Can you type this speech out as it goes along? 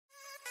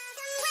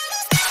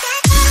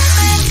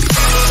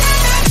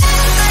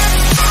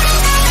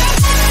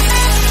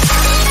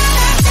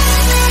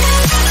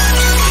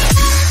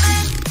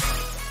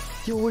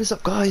What is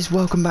up, guys?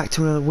 Welcome back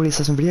to another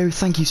Wheelassassin video.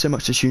 Thank you so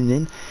much for tuning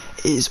in.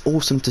 It is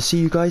awesome to see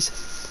you guys.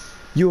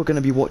 You are going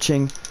to be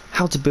watching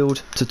how to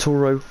build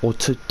Totoro, or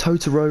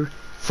Totoro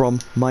from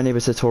My Neighbour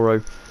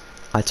Totoro.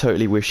 I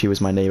totally wish he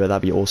was my neighbour,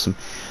 that'd be awesome.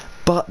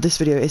 But this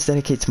video is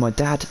dedicated to my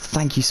dad.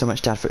 Thank you so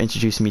much, Dad, for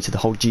introducing me to the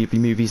whole Ghibli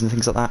movies and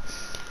things like that.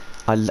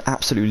 I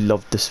absolutely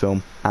loved this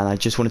film, and I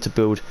just wanted to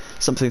build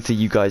something for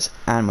you guys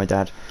and my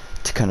dad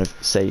to kind of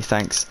say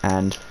thanks.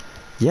 And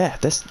yeah,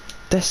 let's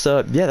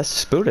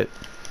just build it.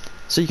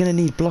 So you're going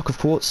to need block of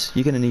quartz,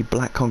 you're going to need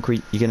black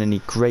concrete, you're going to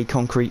need grey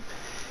concrete,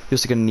 you're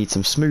also going to need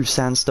some smooth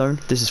sandstone.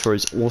 This is for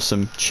his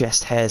awesome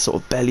chest hair sort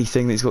of belly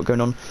thing that he's got going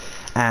on.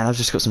 And I've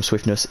just got some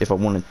swiftness if I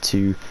wanted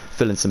to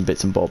fill in some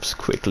bits and bobs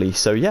quickly.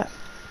 So yeah,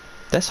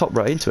 let's hop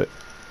right into it.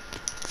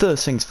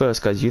 First things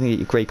first, guys, you're going to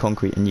get your grey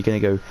concrete, and you're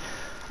going to go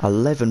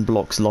 11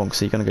 blocks long.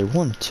 So you're going to go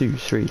 1, 2,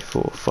 3,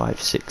 4,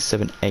 5, 6,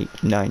 7,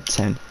 8, 9,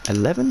 10,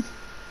 11.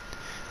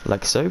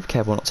 Like so. Be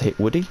careful not to hit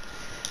Woody.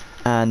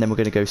 And then we're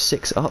going to go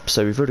 6 up,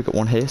 so we've already got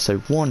one here. So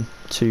 1,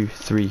 2,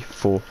 3,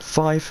 4,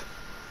 5.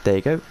 There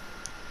you go.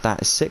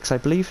 That is 6, I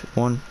believe.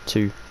 1,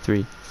 2,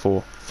 3,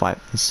 4, 5,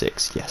 and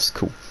 6. Yes,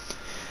 cool.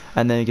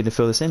 And then you're going to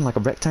fill this in like a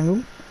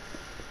rectangle.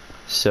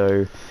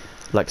 So,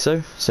 like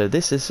so. So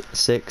this is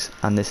 6,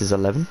 and this is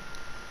 11.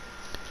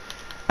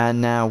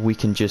 And now we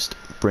can just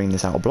bring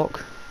this out a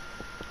block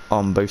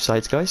on both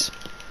sides, guys.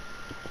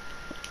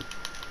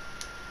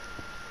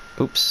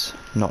 Oops,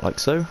 not like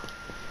so.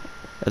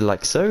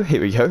 Like so,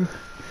 here we go.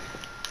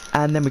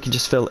 And then we can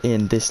just fill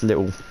in this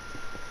little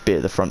bit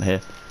at the front here,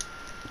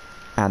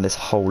 and this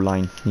whole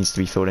line needs to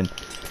be filled in.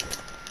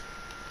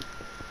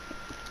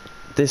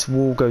 This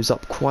wall goes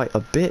up quite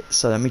a bit,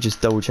 so let me just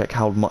double check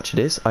how much it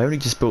is. I only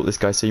just built this,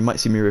 guy, so you might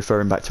see me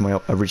referring back to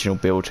my original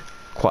build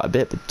quite a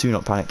bit, but do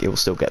not panic, it will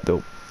still get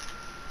built.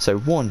 So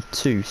 1,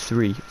 2,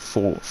 3,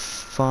 4,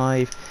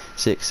 5,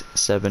 6,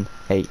 7,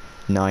 8,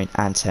 9,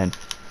 and 10.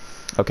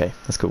 Okay,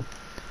 that's cool.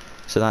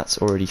 So that's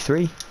already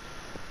 3,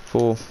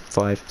 4,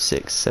 5,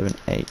 6, 7,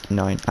 8,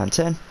 9, and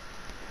 10.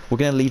 We're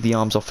going to leave the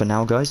arms off for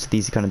now, guys.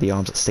 These are kind of the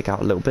arms that stick out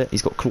a little bit.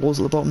 He's got claws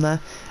at the bottom there,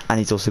 and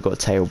he's also got a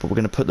tail, but we're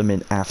going to put them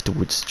in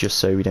afterwards just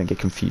so we don't get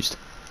confused.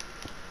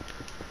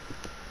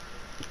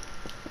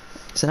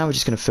 So now we're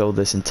just going to fill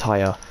this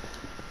entire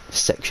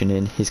section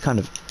in. He's kind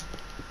of...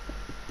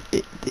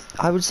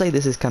 I would say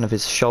this is kind of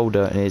his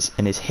shoulder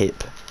and his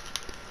hip.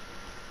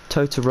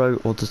 Totoro,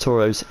 or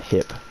Totoro's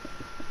hip.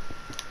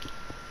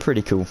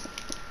 Pretty cool.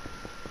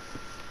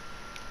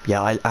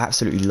 Yeah, I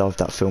absolutely loved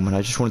that film, and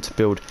I just wanted to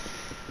build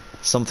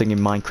something in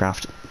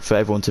Minecraft for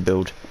everyone to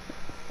build.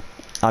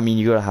 I mean,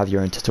 you gotta have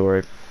your own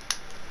Totoro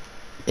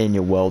in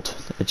your world.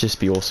 It'd just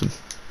be awesome.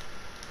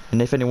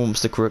 And if anyone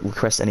wants to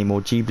request any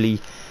more Ghibli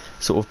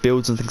sort of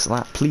builds and things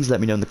like that, please let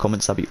me know in the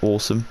comments. That'd be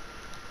awesome.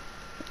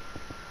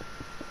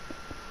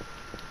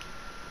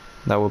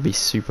 That would be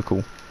super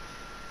cool.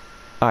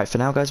 Alright, for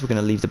now, guys, we're going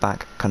to leave the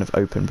back kind of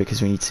open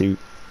because we need to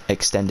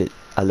extend it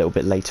a little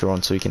bit later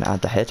on so we can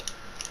add the head.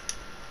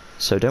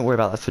 So don't worry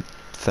about that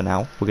for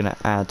now. We're going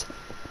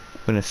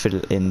to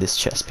fill in this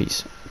chest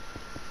piece.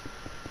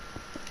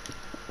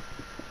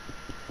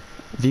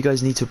 If you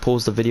guys need to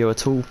pause the video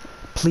at all,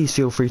 please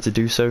feel free to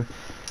do so.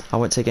 I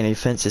won't take any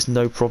offense, it's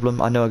no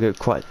problem. I know I go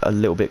quite a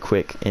little bit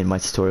quick in my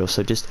tutorial,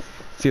 so just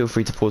feel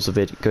free to pause the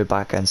vid, go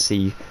back and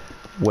see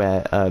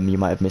where you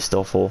might have missed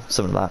off or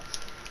something like that.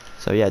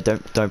 So yeah,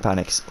 don't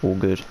panic, it's all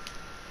good.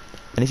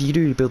 And if you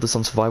do build this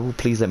on survival,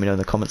 please let me know in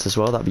the comments as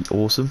well, that'd be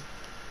awesome.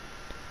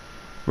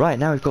 Right,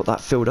 now we've got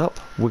that filled up,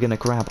 we're going to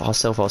grab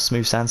ourselves our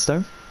smooth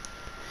sandstone.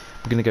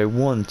 We're going to go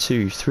 1,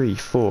 2, 3,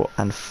 4,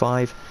 and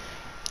 5,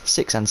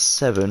 6, and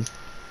 7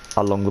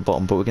 along the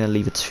bottom, but we're going to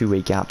leave a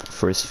two-way gap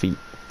for his feet.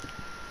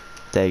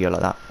 There you go,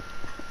 like that.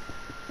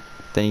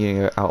 Then you're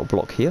going to go out a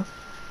block here.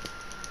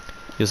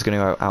 You're also going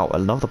to go out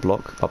another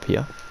block up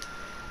here.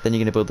 Then you're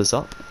going to build this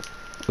up.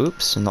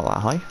 Oops, not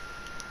that high.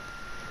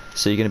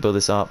 So you're going to build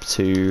this up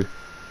to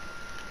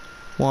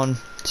 1,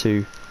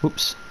 2,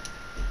 whoops.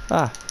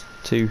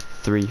 2,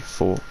 3,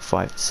 4,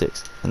 5,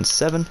 6, and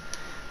 7.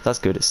 That's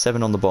good. It's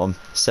 7 on the bottom,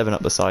 7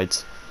 up the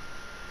sides.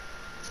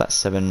 That's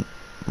 7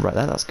 right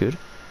there. That's good.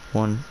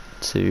 1,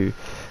 2,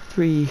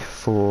 3,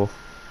 4,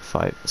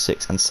 5,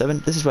 6, and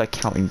 7. This is where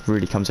counting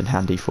really comes in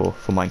handy for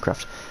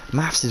Minecraft.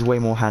 Maths is way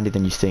more handy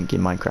than you think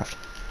in Minecraft.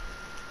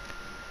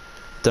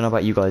 Don't know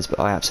about you guys, but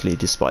I absolutely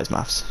despise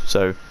maths.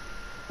 So,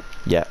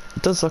 yeah,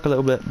 it does suck a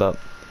little bit, but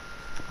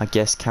I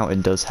guess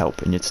counting does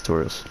help in your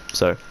tutorials.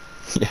 So,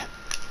 yeah.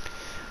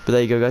 But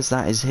there you go, guys.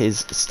 That is his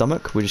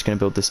stomach. We're just going to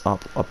build this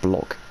up a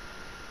block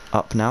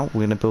up now.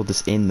 We're going to build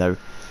this in, though,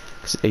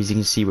 because as you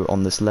can see, we're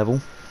on this level.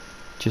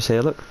 Just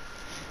here, look.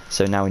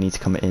 So now we need to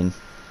come in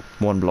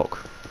 1 block,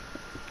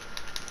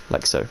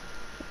 like so,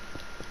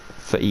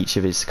 for each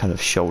of his kind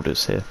of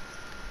shoulders here.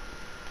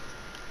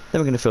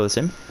 Then we're going to fill this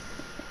in.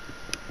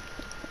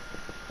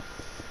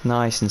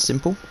 Nice and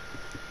simple.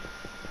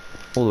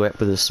 All the way up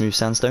with a smooth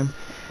sandstone.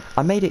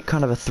 I made it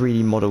kind of a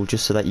 3D model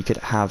just so that you could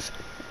have...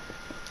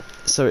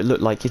 So it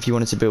looked like if you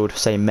wanted to build,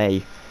 say,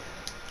 May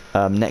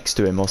next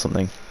to him or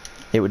something,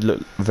 it would look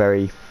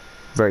very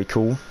Very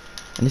cool.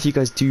 And if you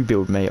guys do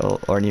build May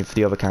or any of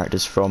the other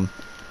characters from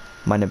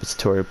My Neighbour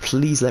Totoro,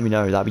 please let me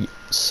know. That'd be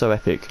so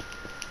epic.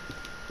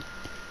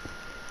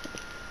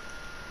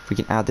 If we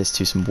can add this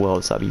to some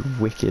worlds, that'd be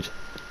wicked.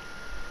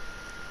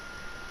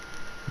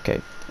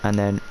 Okay, and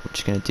then we're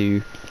just going to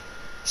do,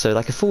 so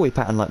like a four-way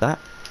pattern like that,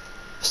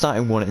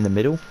 starting one in the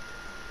middle,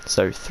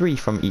 so 3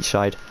 from each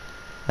side,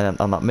 and then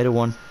on that middle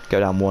one, go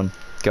down 1,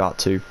 go out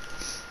 2,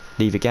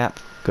 leave a gap,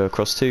 go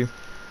across 2,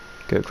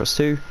 go across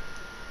 2,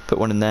 put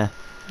 1 in there,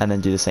 and then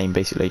do the same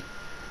basically.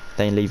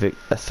 Then leave a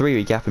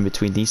 3-way gap in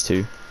between these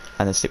two,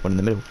 and then stick 1 in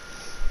the middle,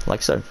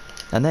 like so.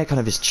 And they're kind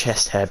of his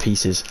chest hair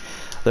pieces.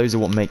 Those are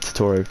what make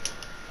Totoro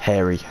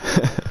hairy.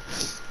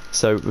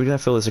 So we're going to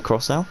fill this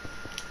across now,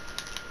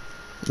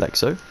 like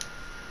so.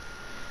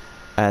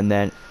 And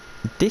then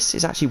this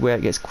is actually where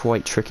it gets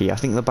quite tricky. I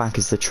think the back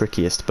is the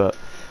trickiest, but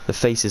the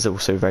face is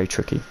also very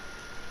tricky.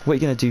 What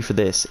you're going to do for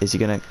this is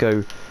you're going to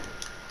go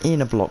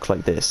in a block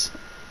like this,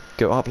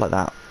 go up like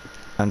that,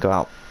 and go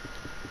out.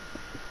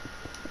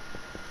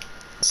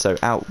 So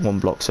out 1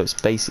 block, so it's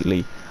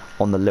basically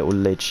on the little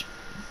ledge,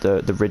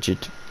 the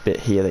rigid bit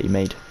here that you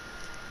made.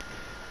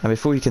 And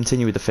before we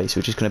continue with the face,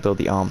 we're just going to build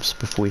the arms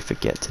before we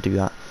forget to do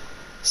that.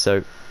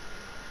 So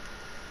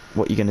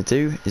what you're going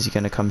to do is you're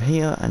going to come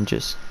here and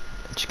just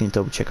going to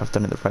double check I've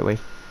done it the right way.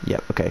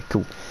 Yep, okay,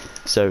 cool.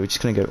 So we're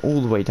just going to go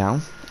all the way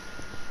down.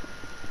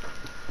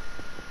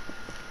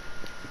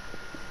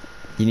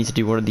 You need to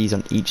do one of these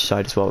on each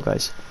side as well,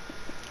 guys.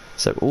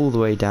 So all the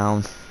way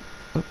down.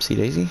 Oopsie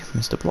daisy,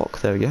 missed a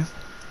block, there we go.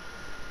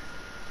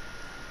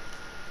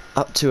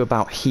 Up to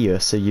about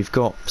here, so you've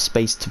got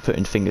space to put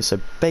in fingers.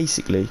 So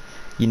basically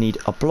you need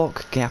a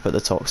block gap at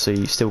the top, so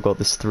you've still got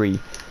this three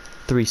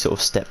sort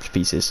of stepped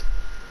pieces,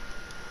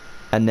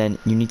 and then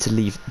you need to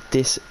leave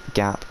this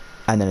gap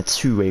and then a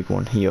 2-way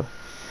one here,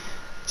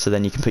 so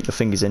then you can put your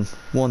fingers in,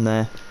 1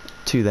 there,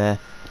 2 there,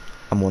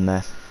 and 1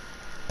 there,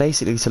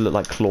 basically to look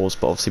like claws.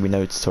 But obviously we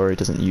know Totoro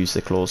doesn't use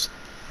the claws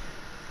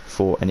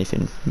for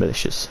anything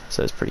malicious,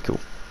 so it's pretty cool.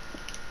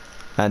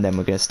 And then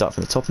we're going to start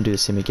from the top and do the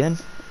same again.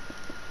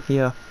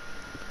 Here,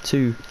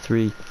 2,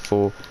 3,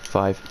 4,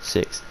 5,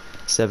 6,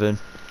 7,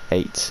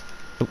 8.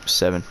 Oops,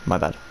 7, my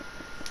bad.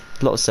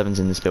 A lot of 7s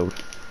in this build.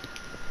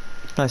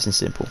 Nice and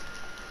simple.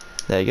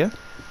 There you go.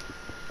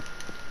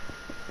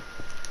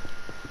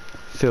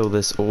 Fill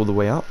this all the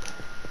way up.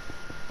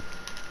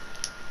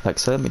 Like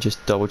so. Let me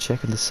just double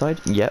check on this side.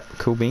 Yep,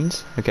 cool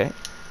beans. Okay.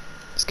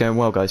 It's going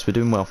well, guys. We're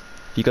doing well.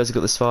 If you guys have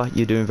got this far,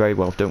 you're doing very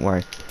well. Don't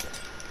worry.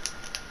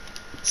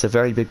 It's a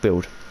very big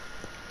build.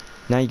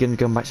 Now you're going to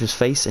go back to his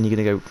face and you're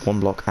going to go 1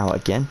 block out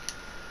again.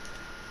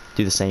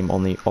 Do the same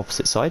on the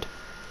opposite side.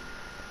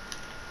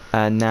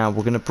 And now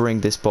we're going to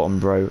bring this bottom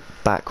row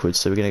backwards.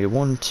 So we're going to go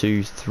 1,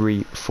 2,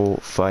 3, 4,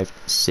 5,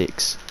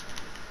 6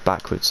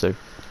 backwards. So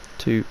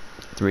 2,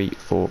 3,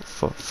 4,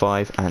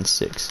 5 and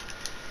 6.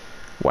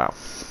 Wow.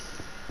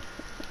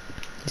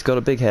 He's got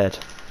a big head.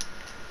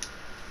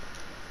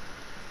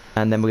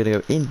 And then we're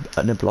going to go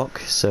in a block.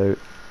 So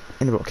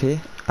in a block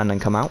here and then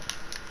come out.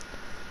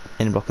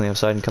 In a block on the other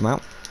side and come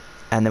out.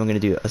 And then we're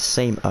going to do the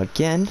same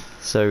again.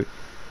 So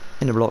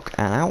in a block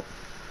and out.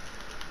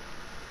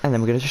 And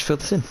then we're going to just fill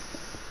this in.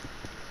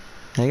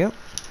 There you go.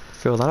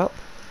 Fill that up.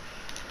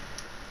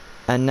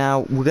 And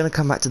now we're going to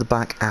come back to the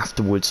back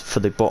afterwards for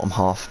the bottom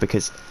half,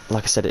 because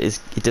like I said, it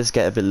does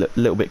get a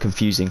little bit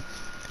confusing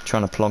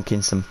trying to plonk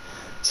in some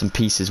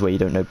pieces where you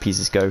don't know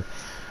pieces go.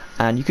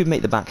 And you could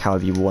make the back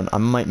however you want. I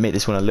might make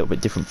this one a little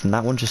bit different from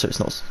that one, just so it's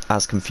not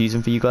as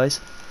confusing for you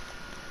guys.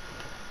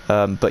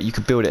 But you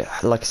could build it,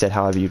 like I said,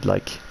 however you'd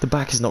like. The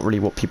back is not really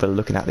what people are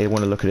looking at. They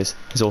want to look at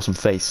his awesome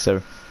face.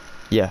 So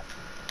yeah.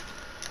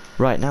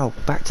 Right, now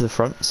back to the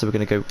front. So we're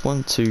going to go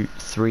 1, 2,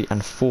 3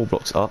 and 4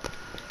 blocks up.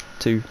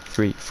 2,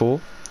 3,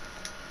 4.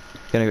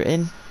 Going to go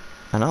in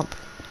and up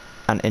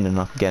and in and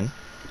up again.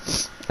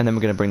 And then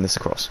we're going to bring this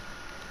across.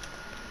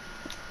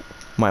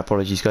 My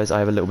apologies, guys. I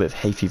have a little bit of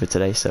hay fever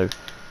today, so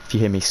if you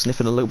hear me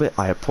sniffing a little bit,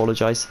 I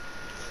apologise.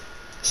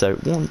 So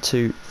 1,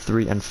 2,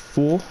 3 and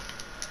 4.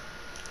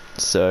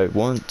 So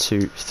 1,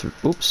 2, 3.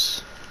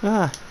 Oops.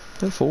 Don't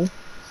fall.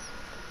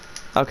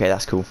 Okay,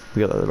 that's cool.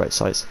 We got that the right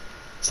size.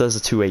 So there's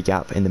a 2-way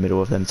gap in the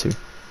middle of them two.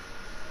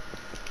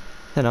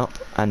 Then up,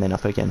 and then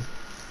up again.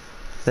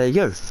 There you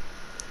go.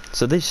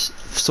 So this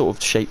sort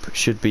of shape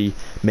should be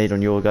made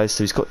on your guys.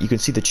 So you can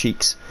see the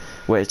cheeks,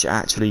 where it's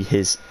actually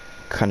his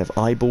kind of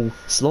eyeball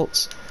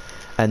slots.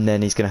 And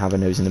then he's going to have a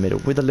nose in the middle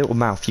with a little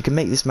mouth. You can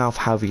make this mouth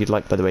however you'd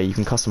like, by the way. You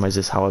can customize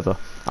this however.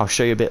 I'll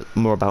show you a bit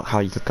more about how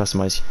you can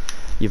customize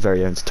your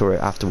very own Totoro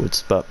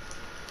afterwards. But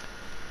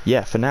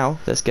yeah, for now,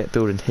 let's get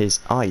building his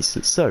eyes.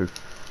 So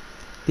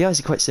the eyes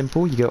are quite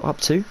simple. You go up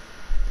 2,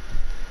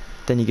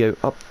 then you go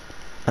up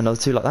another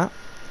 2 like that,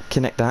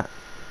 connect that,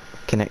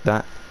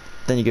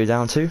 then you go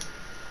down 2,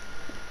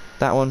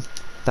 that one,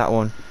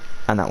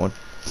 and that one.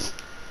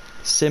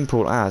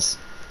 Simple as.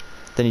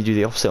 Then you do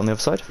the opposite on the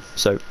other side.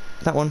 So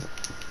that one,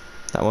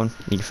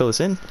 you can fill this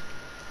in,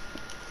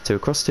 2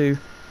 across 2,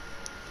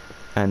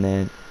 and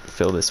then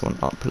fill this one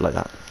up like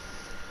that.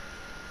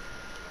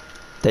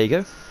 There you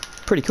go.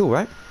 Pretty cool,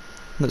 right?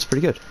 Looks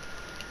pretty good.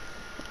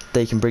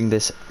 They can bring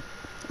this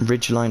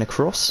ridge line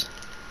across,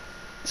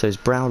 so his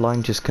brow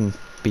line just can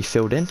be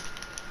filled in.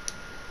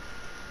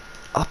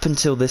 Up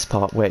until this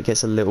part where it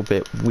gets a little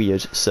bit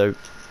weird, so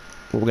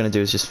what we're going to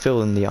do is just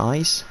fill in the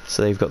eyes,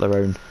 so they've got their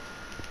own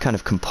kind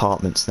of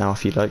compartments now,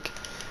 if you like.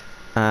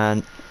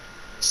 And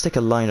stick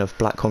a line of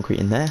black concrete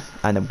in there,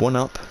 and then one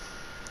up,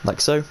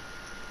 like so,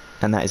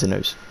 and that is a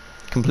nose.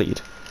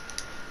 Completed.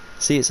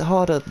 See, it's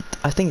harder,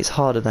 I think it's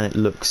harder than it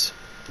looks.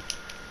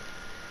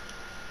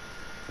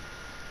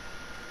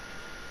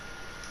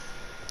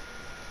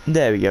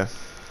 There we go.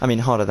 I mean,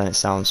 harder than it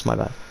sounds, my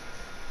bad.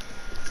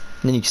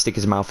 And then you can stick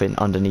his mouth in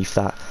underneath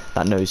that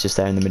nose just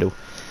there in the middle.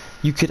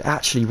 You could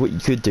actually, what you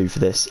could do for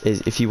this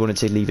is, if you wanted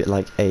to leave it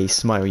like a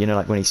smile, you know,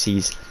 like when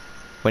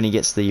he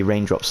gets the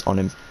raindrops on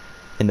him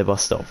in the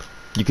bus stop,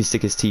 you could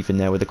stick his teeth in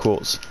there with the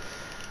quartz.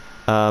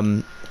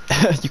 You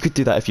could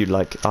do that if you'd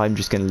like. I'm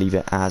just going to leave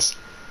it as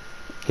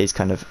his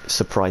kind of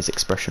surprise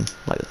expression,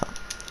 like that.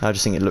 I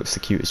just think it looks the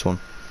cutest one.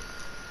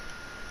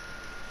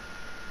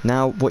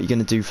 Now, what you're going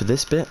to do for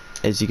this bit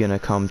is you're going to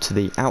come to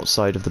the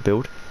outside of the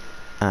build,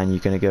 and you're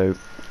going to go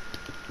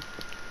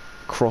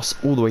cross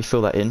all the way,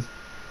 fill that in,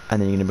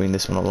 and then you're going to bring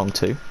this one along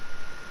too,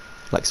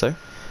 like so.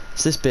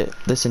 So this bit,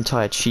 this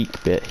entire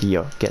cheek bit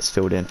here gets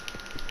filled in,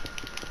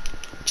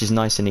 which is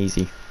nice and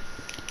easy.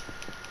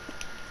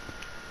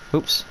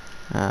 Oops,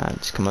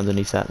 just come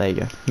underneath that, there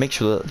you go. Make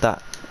sure that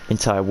that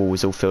entire wall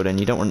is all filled in.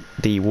 You don't want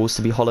the walls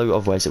to be hollow,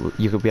 otherwise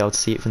you could be able to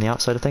see it from the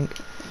outside, I think.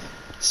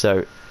 So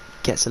it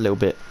gets a little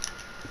bit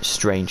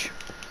strange.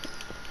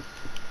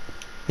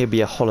 It'd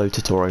be a hollow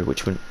Totoro,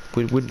 which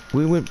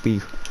wouldn't be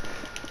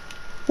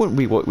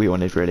what we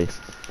wanted, really.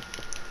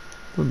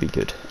 Wouldn't be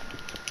good.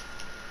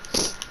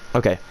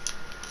 Okay,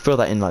 fill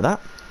that in like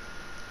that,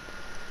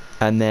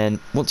 and then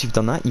once you've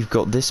done that, you've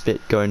got this bit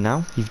going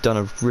now. You've done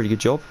a really good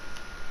job.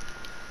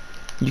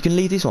 You can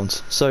leave these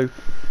ones, so you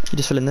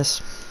just fill in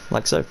this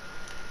like so,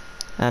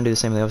 and do the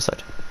same on the other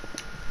side,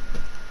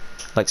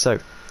 like so.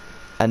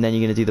 And then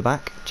you're going to do the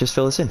back. Just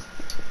fill this in.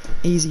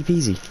 Easy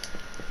peasy.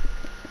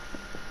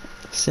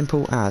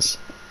 Simple as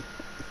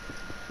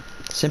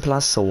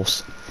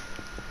sauce,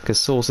 because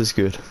sauce is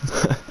good.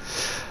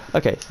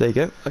 Okay, there you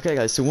go. Okay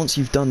guys, so once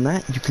you've done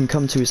that, you can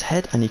come to his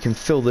head and you can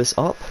fill this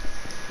up.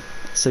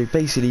 So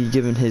basically you're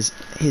giving his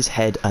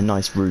head a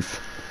nice roof,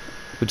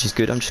 which is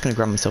good. I'm just going to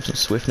grab myself some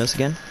swiftness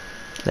again.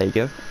 There you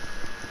go.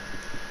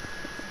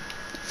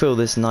 Fill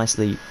this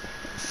nicely,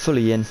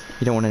 fully in.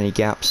 You don't want any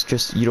gaps,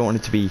 just you don't want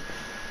it to be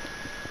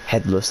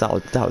headless. That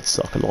would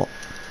suck a lot.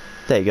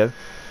 There you go.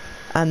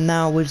 And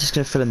now we're just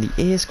going to fill in the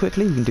ears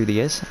quickly. We can do the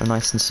ears, are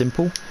nice and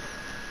simple.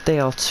 They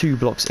are 2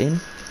 blocks in,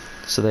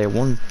 so they are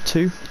 1,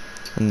 2,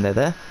 and they're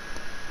there.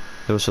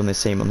 They're also on the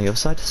same on the other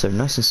side, so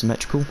nice and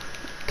symmetrical.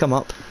 Come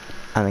up,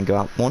 and then go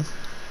out 1,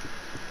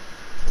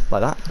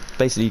 like that.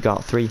 Basically, you go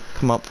out 3,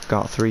 come up, go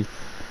out 3, and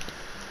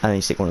then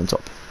you stick 1 on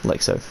top,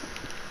 like so.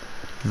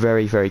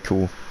 Very, very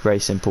cool, very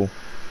simple,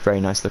 very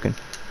nice looking.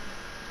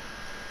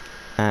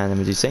 And then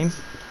we do the same.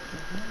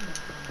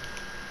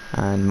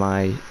 And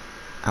my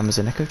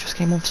Amazon Echo just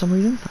came on for some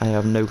reason. I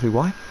have no clue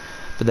why,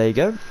 but there you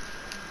go.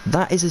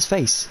 That is his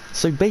face.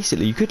 So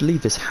basically you could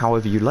leave this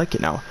however you like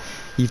it now.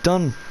 You've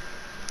done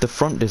the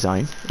front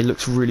design, it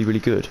looks really, really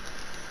good,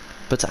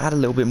 but to add a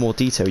little bit more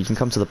detail, you can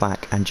come to the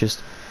back and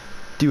just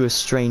do a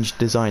strange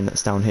design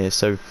that's down here.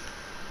 So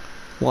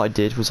what I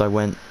did was I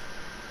went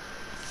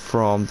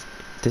from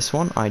this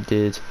one, I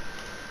did,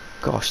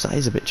 gosh, that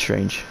is a bit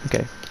strange.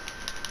 Okay,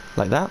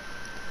 like that,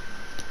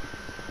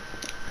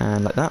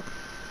 and like that.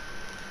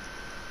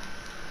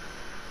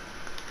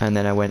 And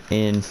then I went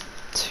in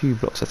 2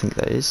 blocks, I think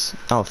that is.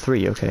 Oh,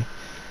 3, okay.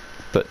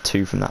 But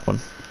 2 from that one.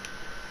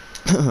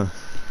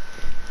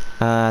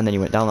 And then you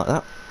went down like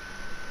that.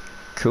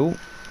 Cool.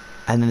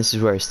 And then this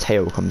is where his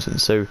tail comes in.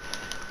 So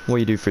what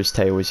you do for his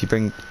tail is you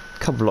bring a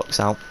couple blocks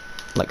out,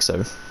 like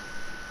so.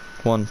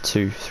 1,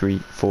 2, 3,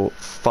 4,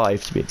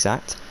 5 to be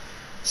exact.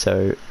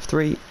 So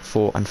 3,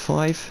 4, and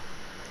 5.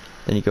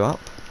 Then you go up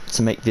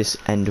to make this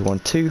end 1,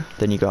 2.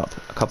 Then you go up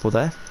a couple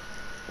there.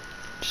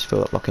 Just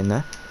fill that block in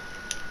there.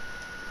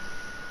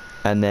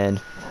 And then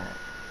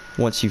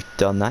once you've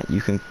done that, you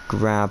can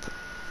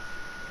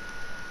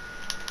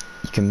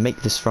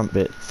make this front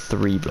bit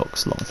 3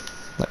 blocks long,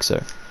 like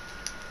so,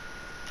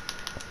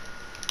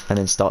 and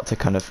then start to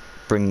kind of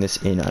bring this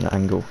in at an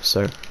angle,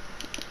 so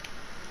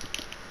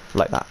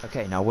like that.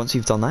 Okay, now once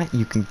you've done that,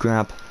 you can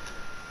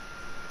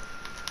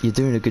you're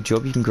doing a good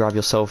job, you can grab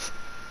yourself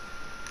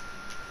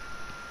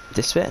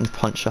this bit and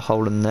punch a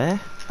hole in there,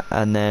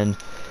 and then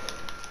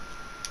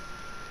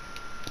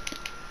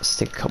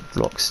stick a couple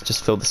blocks,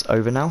 just fill this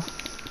over now.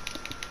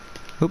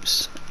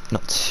 Oops,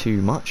 not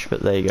too much,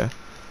 but there you go.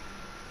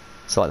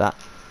 So like that.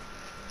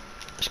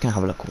 Just gonna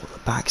have a look at what the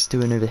back's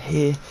doing over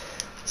here.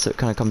 So it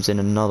kind of comes in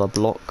another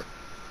block.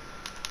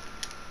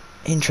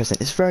 Interesting,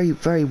 it's very,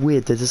 very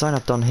weird. The design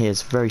I've done here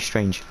is very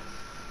strange.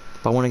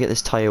 But I want to get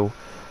this tail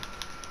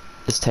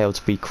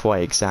to be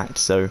quite exact,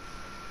 so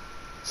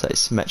it's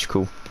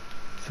symmetrical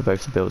for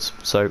both the builds.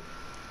 So it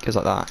goes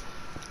like that.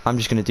 I'm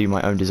just going to do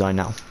my own design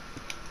now,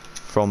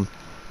 from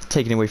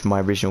taking away from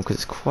my original, because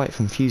it's quite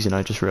confusing,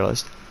 I just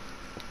realised.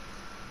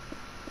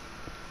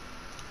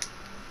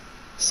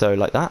 So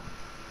like that,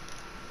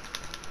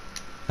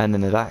 and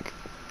then the back,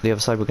 the other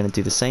side we're going to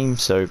do the same,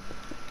 so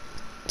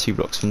 2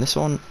 blocks from this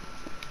one,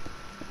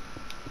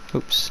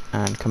 oops,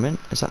 and come in.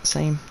 Is that the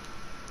same?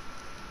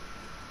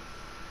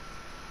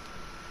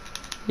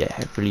 Yeah,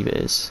 I believe it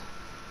is.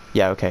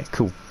 Yeah, okay,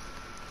 cool.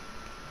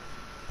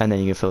 And then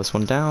you can fill this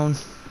one down,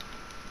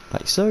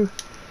 like so,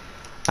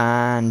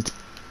 and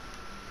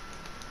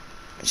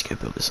I'm just going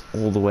to build this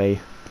all the way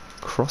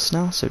across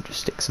now, so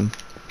just stick some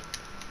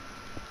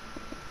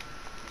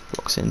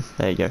blocks in.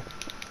 There you go.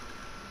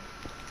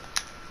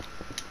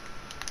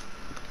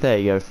 There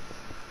you go.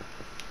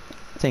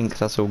 I think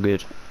that's all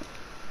good.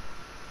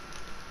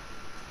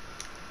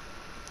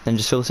 Then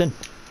just fill this in.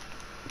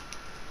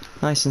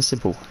 Nice and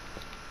simple.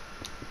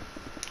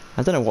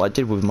 I don't know what I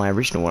did with my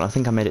original one. I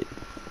think I made it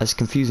as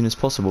confusing as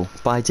possible,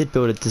 but I did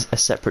build a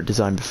separate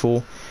design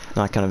before, and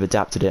I kind of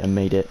adapted it and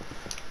made it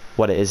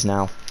what it is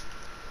now.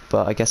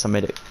 But I guess I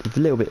made it a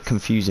little bit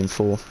confusing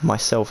for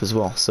myself as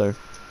well, so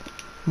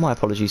my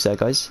apologies there,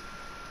 guys.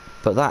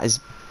 But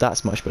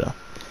that's much better.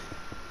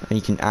 And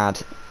you can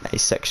add a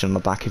section on the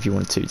back if you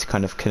wanted to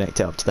kind of connect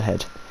it up to the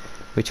head,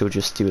 which we'll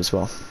just do as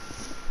well.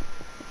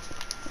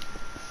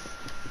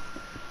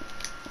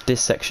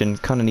 This section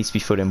kind of needs to be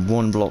filled in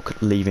 1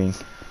 block, leaving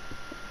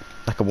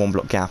like a 1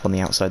 block gap on the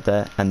outside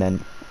there, and then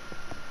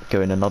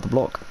go in another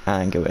block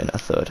and go in a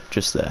third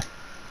just there.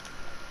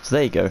 So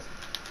there you go.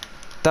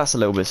 That's a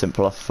little bit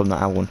simpler from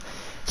that one.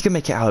 You can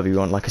make it however you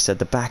want. Like I said,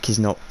 the back is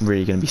not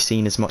really going to be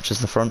seen as much as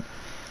the front,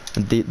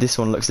 and this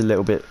one looks a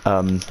little bit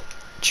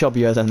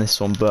chubbier than this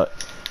one, but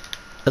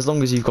as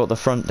long as you've got the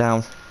front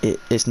down,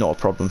 it's not a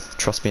problem.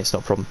 Trust me, it's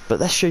not a problem. But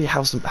let's show you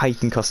how you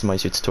can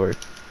customize your tutorial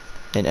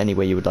in any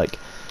way you would like.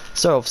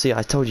 So obviously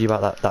I told you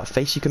about that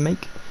face you can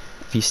make.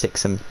 If you stick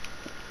some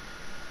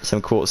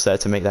quartz there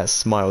to make that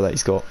smile that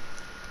he's got,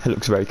 it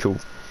looks very cool.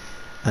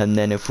 And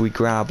then if we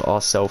grab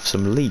ourselves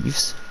some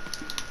leaves,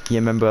 you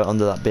remember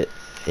under that bit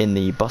in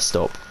the bus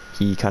stop,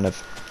 he's got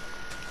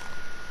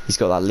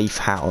that leaf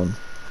hat on.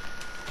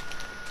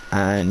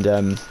 And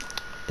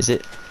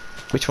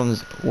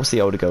what's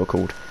the older girl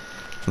called?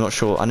 I'm not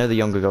sure. I know the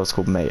younger girl's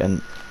called May,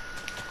 and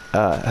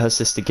her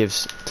sister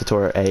gives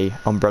Totoro a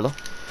umbrella,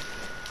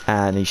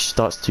 and he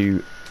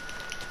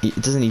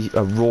doesn't he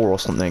roar or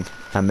something,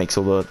 and makes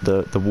all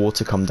the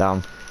water come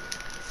down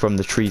from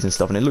the trees and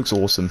stuff, and it looks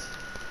awesome.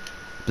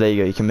 But there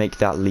you go, you can make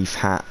that leaf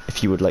hat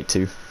if you would like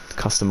to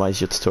customize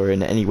your tutorial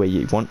in any way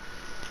you want.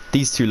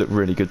 These two look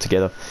really good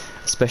together,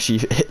 especially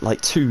if you hit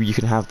like 2, you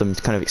can have them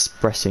kind of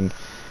expressing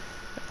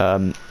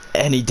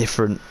any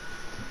different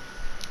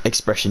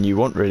expression you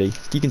want, really.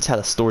 You can tell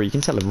a story, you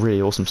can tell a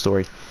really awesome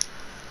story.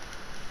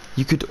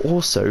 You could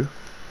also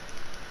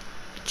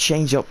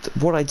change up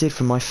what I did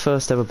for my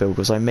first ever build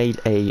was I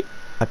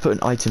put an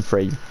item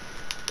frame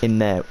in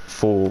there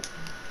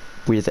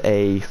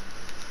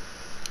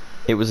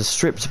it was a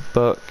stripped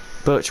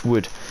birch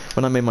wood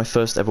when I made my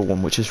first ever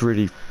one, which is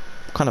really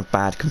kind of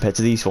bad compared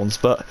to these ones,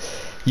 but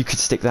you could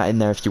stick that in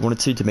there if you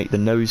wanted to make the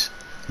nose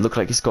look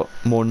like it's got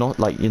more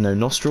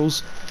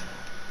nostrils.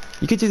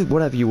 You could do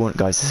whatever you want,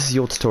 guys. This is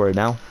your tutorial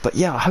now. But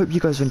yeah, I hope you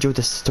guys have enjoyed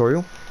this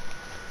tutorial,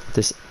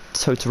 this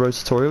Totoro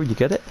tutorial. You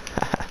get it?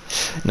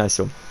 Nice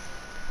one.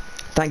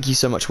 Thank you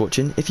so much for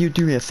watching. If you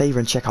do me a favour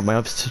and check out my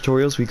other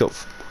tutorials, we got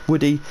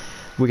Woody,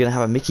 we're going to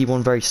have a Mickey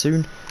one very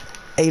soon,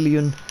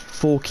 Alien,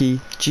 Forky,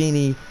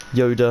 Genie,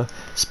 Yoda,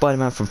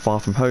 Spider-Man from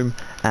Far From Home,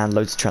 and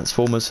loads of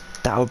Transformers.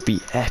 That would be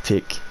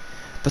epic.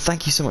 But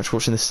thank you so much for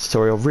watching this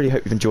tutorial. Really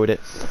hope you've enjoyed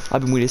it.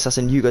 I've been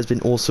Wheelassassin. You guys have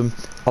been awesome.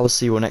 I will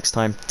see you all next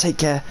time. Take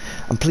care,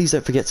 and please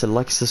don't forget to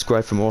like and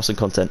subscribe for more awesome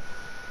content.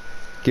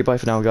 Goodbye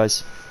for now,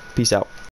 guys. Peace out.